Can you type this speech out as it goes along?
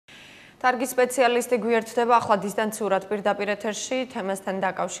Targi სპეციალისტი გვიერთდება ახლა დისტანციურად პირდაპირ ეთერში თემასთან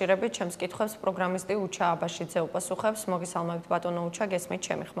დაკავშირებით ჩემს კითხვებს პროგრამისტი უჩა აბაშიძე უპასუხებს. მოგესალმებით ბატონო უჩა, გესმით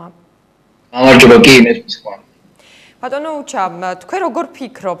ჩემი ხმა. გამარჯობა კი მესმის ხმა. ბატონო უჩა, თქვენ როგორ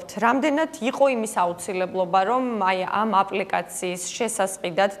ფიქრობთ, რამდენად იყო იმის აუცილებლობა, რომ აი ამ აპლიკაციის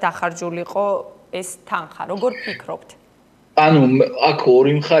შესასყიდად დახარჯულიყო ეს თანხა? როგორ ფიქრობთ? ანუ აქ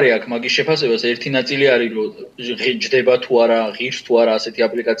ორი მხარე აქვს მაგის შეფასებას. ერთი ნაწილი არის რომ ჯდება თუ არა, ღირს თუ არა ასეთი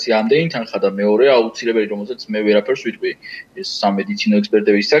აპლიკაცია ამდენი თანხა და მეორე აუცილებელი რომელსაც მე ვერაფერს ვიტყვი. ეს სამედიცინო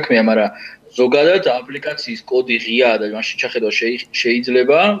ექსპერტების საქმეა, მაგრამ ზოგადად აპლიკაციის კოდი ღიაა და მაშინ ჩახედვა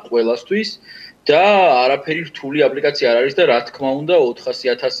შეიძლება ყველასთვის და არაფერი რთული აპლიკაცია არ არის და რა თქმა უნდა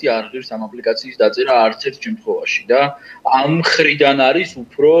 400.000 არ ღირს ამ აპლიკაციის დაწერა არც ერთ შემთხვევაში და ამ ხრიდან არის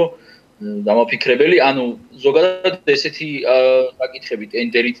უფრო დამაფიქრებელი, ანუ ზოგადად ესეთი საკითხები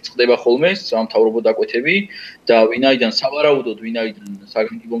ტენდერით წყდება ხოლმე, სამთავრობო დაკვეთები და ვინაიდან სავარაუდოდ, ვინაიდან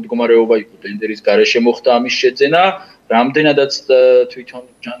საგანგებო მდგომარეობა იყო ტენდერის გარეშე მოხდა ამის შეძენა, რამდენადაც თვითონ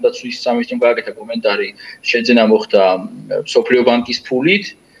ჯანდაცვის სამინისტრომ გააკეთა კომენტარი, შეძენა მოხდა მსოფლიო ბანკის ფულით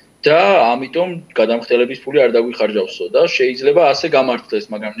და ამიტომ გადამხდელების ფული არ დაგვიხარჯავსო და შეიძლება ასე გამართლდეს,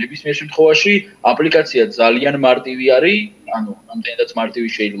 მაგრამ ნებისმიერ შემთხვევაში აპლიკაცია ძალიან მარტივი არის, ანუ რამდენადაც მარტივი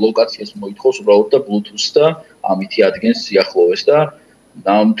შეიძლება ლოკაციას მოითხოვს უბრალოდ და Bluetooth და ამითი ადგენს სიახლოვეს და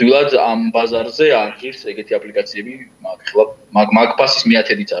ნამდვილად ამ ბაზარზე არ ღირს ეგეთი აპლიკაციები მაგ ფასის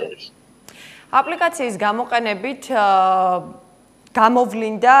მეათედიც არ არის. აპლიკაციის გამოყენებით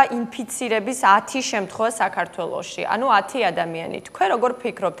გამოვლინდა ინფიცირების 10 შემთხვევა საქართველოში. ანუ 10 ადამიანი. თქვენ როგორ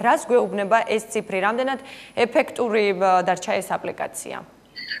ფიქრობთ, რას გვეუბნება ეს ციფრი? რამდენად ეფექტური დარჩა ეს აპლიკაცია?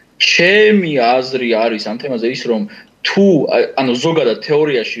 ჩემი აზრი არის ამ თემაზე ის, რომ თუ ანუ ზოგადად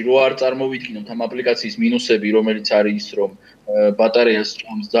თეორიაში რო არ წარმოვიდგინოთ ამ აპლიკაციის მინუსები, რომელიც არის ის, რომ ბატარეას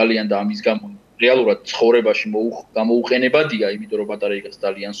ჭამს ძალიან და ამის გამო რეალურად ცხოვრებაში გამოუყენებადია, იმიტომ რომ ბატარეიკას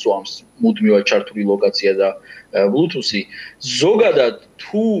ძალიან სვამს მუდმივად ჩართული ლოკაცია და Bluetooth-ი. ზოგადად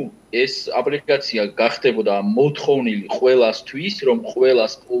თუ ეს აპლიკაცია გახდებოდა მოთხოვნილი ყველასთვის, რომ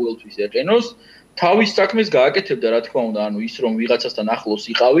ყველას ყოველთვის ეყენოს, თავის საქმეს გააკეთებდა, რა თქმა უნდა, ანუ ის რომ ვიღაცასთან ახლოს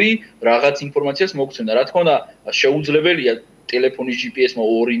იყავი, რაღაც ინფორმაციას მოგცემდა, რა თქმა უნდა, შეუძლებელია ტელეფონის GPS-მა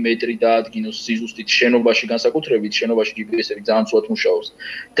 2 მეტრი დაადგინოს სიზუსტით შენობაში განსაკუთრებით, შენობაში GPS-ები ძალიან ცუდად მუშაობს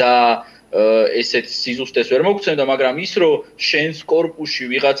და ესეთ სიზუსტეს ვერ მოგცემდა, მაგრამ ის რომ შენს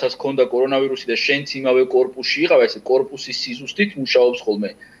კორპუსში ვიღაცას ქონდა კორონავირუსი და შენც იმავე კორპუსში იყავ, ესე კორპუსის სიზუსტით მუშაობს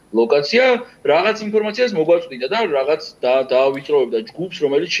ხოლმე ლოკაცია, რაღაც ინფორმაციას მოგვაწვდიდა და რაღაც დაავიწროვებდა ჯგუფს,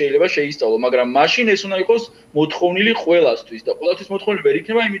 რომელიც შეიძლება შეისწავლო, მაგრამ მაშინ ეს უნდა იყოს მოთხოვნილი ყველასთვის და ყველასთვის მოთხოვნილი ვერ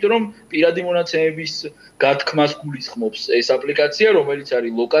იქნება, იმიტომ რომ პირადი მონაცემების გათქმას გულისხმობს ეს აპლიკაცია, რომელიც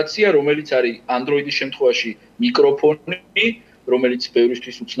არის ლოკაცია, რომელიც არის Android-ის შემთხვევაში მიკროფონი, რომელიც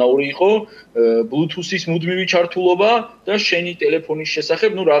ბევრისთვის უცნაური იყო, Bluetooth-ის მუდმივი ჩართულობა და შენი ტელეფონის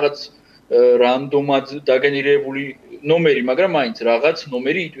შესახებ, ну რაღაც რანდომად დაგენერირებული ნომერი, მაგრამ მაინც რაღაც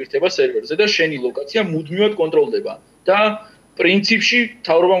ნომერი იტვირთება სერვერზე და შენი ლოკაცია მუდმივად კონტროლდება. და პრინციპში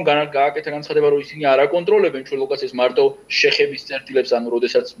თავრობამ გააკეთა განცხადება, რომ ისინი არ აკონტროლებენ ჩვენ ლოკაციას მარტო შეხების წერტილებს, ანუ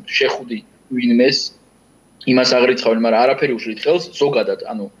როდესაც შეხუდი ვინმეს, იმას აღრიცხავენ, მაგრამ არაფერი უშლით ხელს ზოგადად,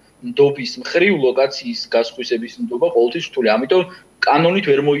 ანუ ნდობის მხრივ ლოკაციის გასხვისების ნდობა ყოველთვის რთული. ამიტომ კანონით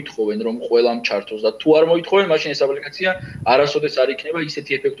ვერ მოითხოვენ, რომ ყველამ ჩართოს და თუ არ მოითხოვენ, მაშინ ეს აპლიკაცია არასოდეს არ იქნება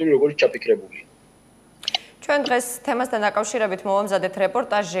ისეთი ეფექტური, როგორც ჩაფიქრებული. ჩვენ დღეს თემასთან დაკავშირებით მოვამზადეთ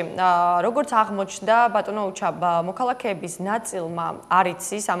რეპორტაჟი. როგორც აღმოჩნდა, ბატონო უჩა, მოქალაქეების ნაწილმა არ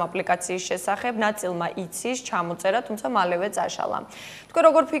იცის ამ აპლიკაციის შესახებ, ნაწილმა იცის ჩამოწერა, თუმცა მალევე წაშალა. თქვენ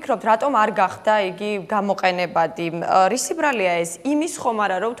როგორ ფიქრობთ, რატომ არ გახდა იგი გამოყენებადი? რისი ბრალია ეს? იმის ხომ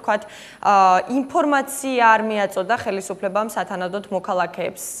არა, რომ ვთქვათ, ინფორმაცია არ მიაწოდა ხელისუფლებამ სათანადოდ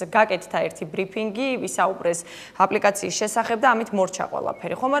მოქალაქეებს. გაკეთდა ერთი ბრიფინგი, ვისაუბრეს აპლიკაციის შესახებ და ამით მორჩა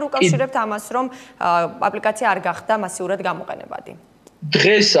ყველაფერი. ხომ არ უკავშირებთ ამას, რომ აპლიკაცია არ გახდა მასიურად გამოყენებადი?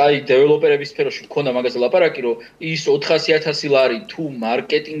 დღეს აი დეველოპერების სფეროში მქონდა მაგაზე ლაპარაკი, რომ ის 400.000 ლარი თუ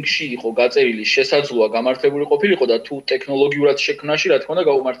მარკეტინგში იყო გაწერილი, შესაძლოა გამართლებული ყოფილიყო და თუ ტექნოლოგიურად შექმნაში, რა თქმა უნდა,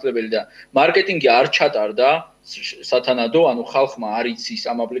 გაუმართლებელი და მარკეტინგი არ ჩატარდა სათანადო, ანუ ხალხმა არ იცის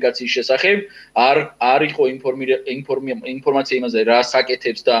ამ აპლიკაციის შესახებ, არ იყო ინფორმაცია იმაზე, რა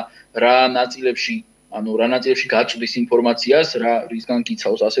საკეთებს და რა ნაწილებში გაწვდის ინფორმაციას, რისგან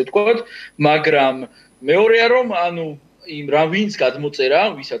გიცავს, ასე ვთქვათ, მაგრამ მეორეა რომ ანუ რა ვინც გადმოწერა,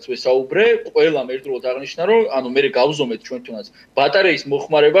 ვისაც ვესაუბრე, ყველამ ერთდროულად აღნიშნა, რომ ანუ მე გავზომეთ ჩვენ თუნდაც ბატარეის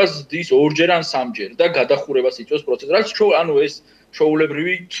მოხმარებას ზრდის 2-ჯერ ან 3-ჯერ და გადახურებას იწვევს პროცესს. რაც ანუ ეს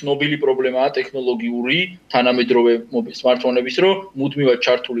ჩვეულებრივი ცნობილი პრობლემაა ტექნოლოგიური თანამედროვე smartphone-ების, რომ მუდმივად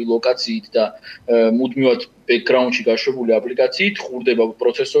ჩართული ლოკაციით და მუდმივად background-ში გაშვებული აპლიკაციით ხურდება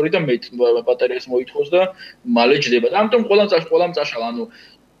პროცესორი და ბატარეას მოითხოვს და მალე ჯდება. და ამიტომ ყველამ წაშალა, ანუ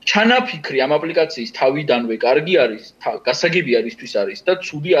ჩანაფიქრი ამ აპლიკაციის თავიდანვე კარგი არის, გასაგები არისთვის არის და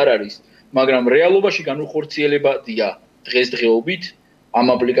ცუდი არ არის, მაგრამ რეალობაში განუხორციელებადია დღესდღეობით ამ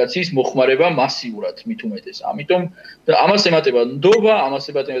აპლიკაციის მოხმარება მასიურად მით უმეტეს. ამიტომ ამას ემატება ნდობა, ამას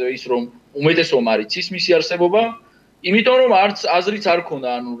ემატება ის რომ უმეტესობამ არ იცის მისი არსებობა, იმიტომ რომ არც აზრიც არ ქონდა,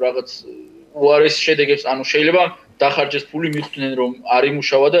 ანუ რაღაც უარეს შედეგებს, ანუ შეიძლება დახარჯეს ფული მიხვდნენ რომ არ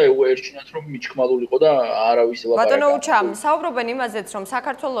იმუშავა და ერჩინათ რომ მიჩქმალულიყო და არავის ელაპარაკა. ბატონო უჩამ, საუბრობენ იმაზეც რომ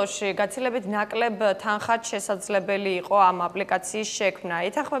საქართველოში გაცილებით ნაკლებ თანხად შესაძლებელი იყო ამ აპლიკაციის შექმნა.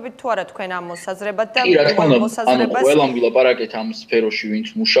 ეთანხმებით თუ არა თქვენ ამ მოსაზრებად და მოსაზრებას? ყველამ ვილაპარაკეთ ამ სფეროში ვინც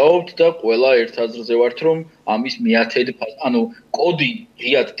მუშაობთ და ყველა ერთ აზრზე ვართ რომ ამის მეათედ ანუ კოდი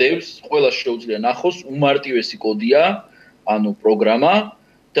ღიად დევს, ყველა შეუძლია ნახოს, უმარტივესი კოდია, ანუ პროგრამა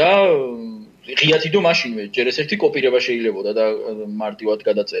და ღიად იდო მაშინვე, ჯერ ეს ერთი კოპირება შეიძლებოდა და მარტივად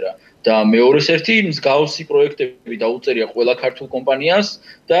გადაწერა და მეორეს ერთი მსგავსი პროექტები დაუწერია ყველა ქართულ კომპანიას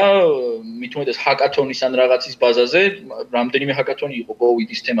და მით უმეტეს ჰაკათონის ან რაღაცის ბაზაზე, რამდენიმე ჰაკათონი იყო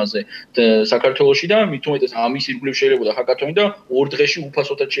კოვიდის თემაზე საქართველოში და მით უმეტეს ამის ირგვლივ შეიძლებოდა ჰაკათონი და 2 დღეში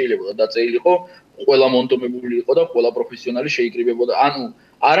უფასოდაც შეიძლებოდა დაწერილიყო, ყველა მონტომებული იყო და ყველა პროფესიონალი შეიკრიბებოდა. ანუ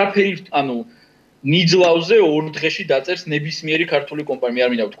არაფერი, ანუ ნიძლავზე 2 დღეში დაწერს ნებისმიერი ქართული კომპანია, მე არ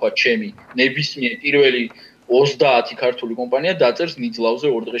მინდა ვთქვა ჩემი, ნებისმიერი პირველი 30 ქართული კომპანია დაწერს ნიძლავზე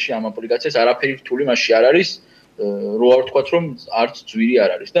 2 დღეში ამ აპლიკაციას, არაფერი რთული მასში არ არის, რო არ ვთქვათ რომ არც ძვირი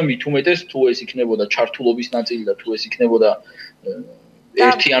არ არის და მით უმეტეს თუ ეს იქნებოდა ჩართულობის ნაწილი და თუ ეს იქნებოდა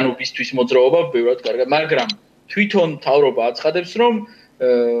ერთიანობისთვის მოძრაობა, ბევრად კარგად, მაგრამ თვითონ მთავრობა აცხადებს რომ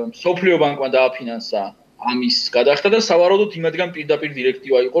სოფლიო ბანკმა დააფინანსა ამის გადახდა და სავარაუდოდ იმადგან პირდაპირ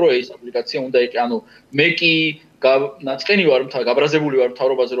დირექტივა იყო რომ ეს აპლიკაცია უნდა იყო, ანუ მე კი ნაწყენი ვარ, გაბრაზებული ვარ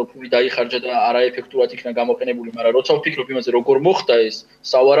მთავრობაზე რომ ფული დაიხარჯა და არაეფექტურად იქნა გამოყენებული, მაგრამ როცა ვფიქრობ იმაზე როგორ მოხდა ეს,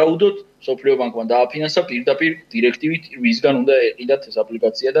 სავარაუდოდ სოფლიო ბანკმა დააფინანსა პირდაპირ დირექტივით ვისგან უნდა ეყიდათ ეს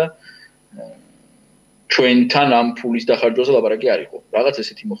აპლიკაცია და ჩვენთან ამ ფულის დახარჯვაზე ლაპარაკი არ იყო. რაღაც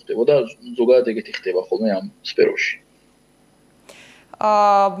ესეთი მოხდებოდა, ზოგადად ეგეთი ხდება ხოლმე ამ სფეროში.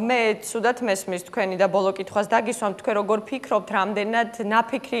 მე ცუდად მესმის თქვენი და ბოლო კითხვას დაგისვამ, თქვენ როგორ ფიქრობთ, რამდენად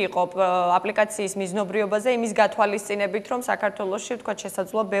ნაფიქრი იყო აპლიკაციის მიზნობრიობაზე იმის გათვალისწინებით, რომ საქართველოში თქვა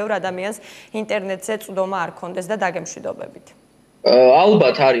შესაძლოა ბევრ ადამიანს ინტერნეტზე წვდომა არ ქონდეს და დაგემშვიდობებით?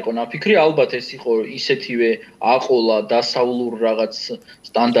 ალბათ არ იყო ნაფიქრი, ალბათ ეს იყო ისეთივე აყოლა დასავლურ რაღაც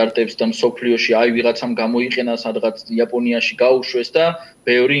სტანდარტებს და მსოფლიოში აი ვიღაცამ გამოიყენა სადღაც იაპონიაში გაუშვეს და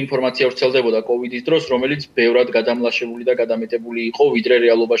ბევრი ინფორმაცია ვრცელდებოდა კოვიდის დროს, რომელიც ბევრად გადამლაშებული და გადამეტებული იყო, ვიდრე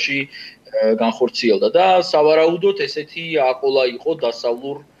რეალობაში განხორციელდა და სავარაუდოდ ესეთი აყოლა იყო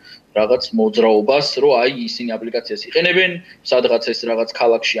დასავლურ რაღაც მოძრაობას, რომ აი ისინი აპლიკაციას იყენებენ, სადღაც ეს რაღაც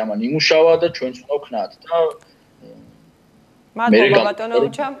ქალაქში ამან იმუშავა და ჩვენც უნდა ვქნათ და მადლობა ბატონო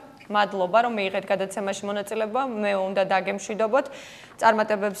უჩამ, მადლობა რომ მიიღეთ გადაცემაში მონაწილეობა, მე უნდა დაგემშვიდობოთ.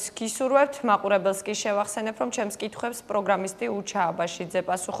 წარმატებებს გისურვებთ, მაყურებელს კი შევახსენებ, რომ ჩემს კითხვებს პროგრამისტი უჩა აბაშიძე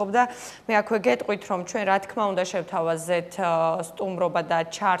პასუხობდა. მე აქვე გეტყვით, რომ ჩვენ რა თქმა უნდა შევთავაზეთ სტუმრობა და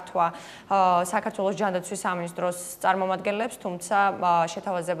ჩართვა საქართველოს ჯანდაცვის სამინისტროს წარმომადგენლებს, თუმცა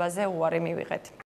შეთავაზებაზე უარი მივიღეთ.